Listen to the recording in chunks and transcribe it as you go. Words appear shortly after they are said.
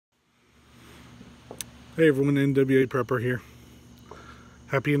Hey everyone, NWA Prepper here.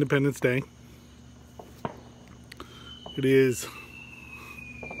 Happy Independence Day. It is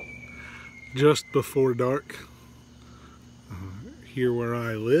just before dark here where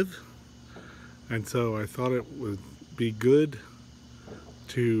I live, and so I thought it would be good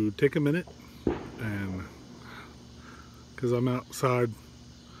to take a minute, and because I'm outside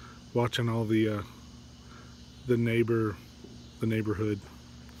watching all the neighborhood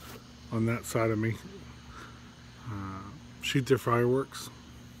on that side of me shoot their fireworks.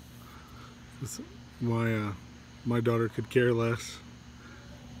 My daughter could care less,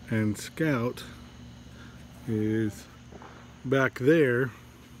 and Scout is back there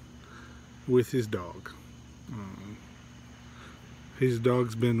with his dog. His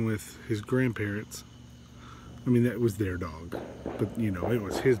dog's been with his grandparents. I mean, that was their dog, but you know, it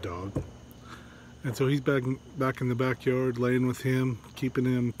was his dog. And so he's back in the backyard, laying with him, keeping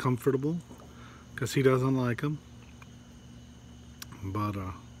him comfortable, because he doesn't like him. But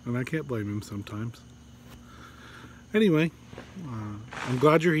and I can't blame him sometimes. Anyway, I'm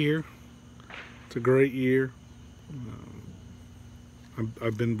glad you're here. It's a great year.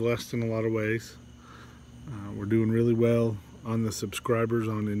 I've been blessed in a lot of ways. We're doing really well on the subscribers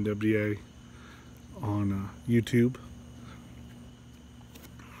on NWA on YouTube.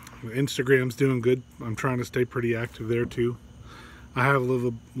 Instagram's doing good. I'm trying to stay pretty active there too. I have a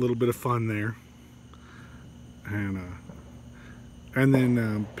little bit of fun there, and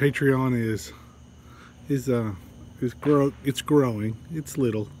then Patreon it's growing. It's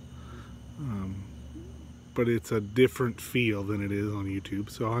little, but it's a different feel than it is on YouTube.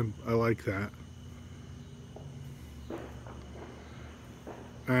 So I like that,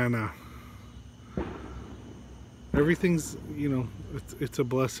 and everything's, you know, it's a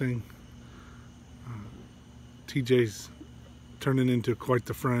blessing. TJ's turning into quite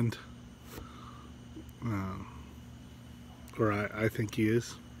the friend, or I think he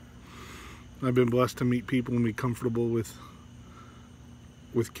is. I've been blessed to meet people and be comfortable with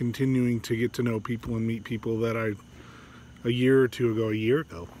continuing to get to know people and meet people that a year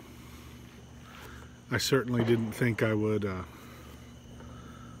ago, I certainly didn't think I would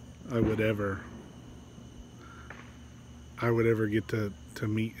ever get to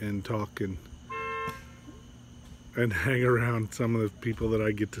meet and talk and hang around some of the people that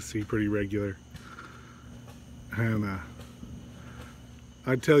I get to see pretty regular. And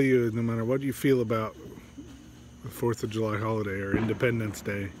I tell you, no matter what you feel about the 4th of July holiday or Independence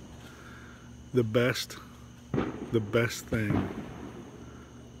Day, the best thing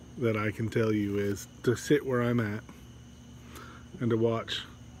that I can tell you is to sit where I'm at and to watch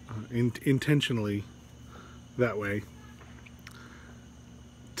intentionally that way,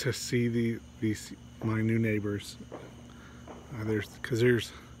 to see my new neighbors. There's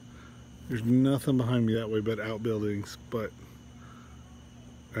nothing behind me that way but outbuildings,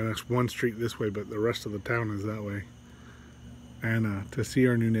 and it's one street this way, but the rest of the town is that way. And to see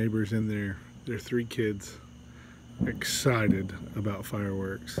our new neighbors in their 3 kids excited about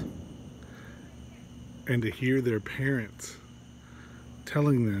fireworks, and to hear their parents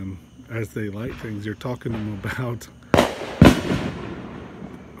telling them as they light things, they're talking to them about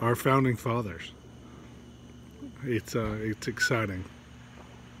our founding fathers. It's exciting.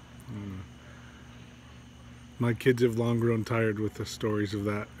 My kids have long grown tired with the stories of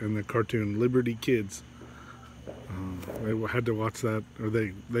that and the cartoon Liberty Kids. They had to watch that, or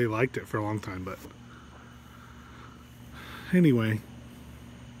they liked it for a long time. But anyway,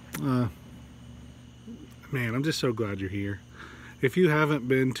 man, I'm just so glad you're here. If you haven't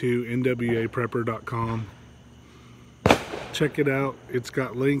been to nwaprepper.com, check it out. It's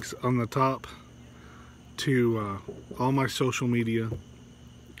got links on the top to all my social media,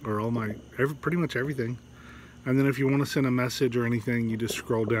 or pretty much everything. And then if you want to send a message or anything, you just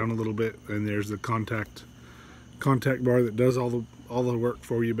scroll down a little bit, and there's the contact bar that does all the work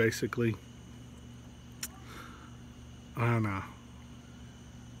for you, basically. And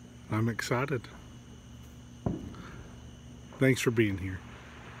I'm excited. Thanks for being here.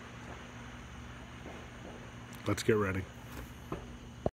 Let's get ready.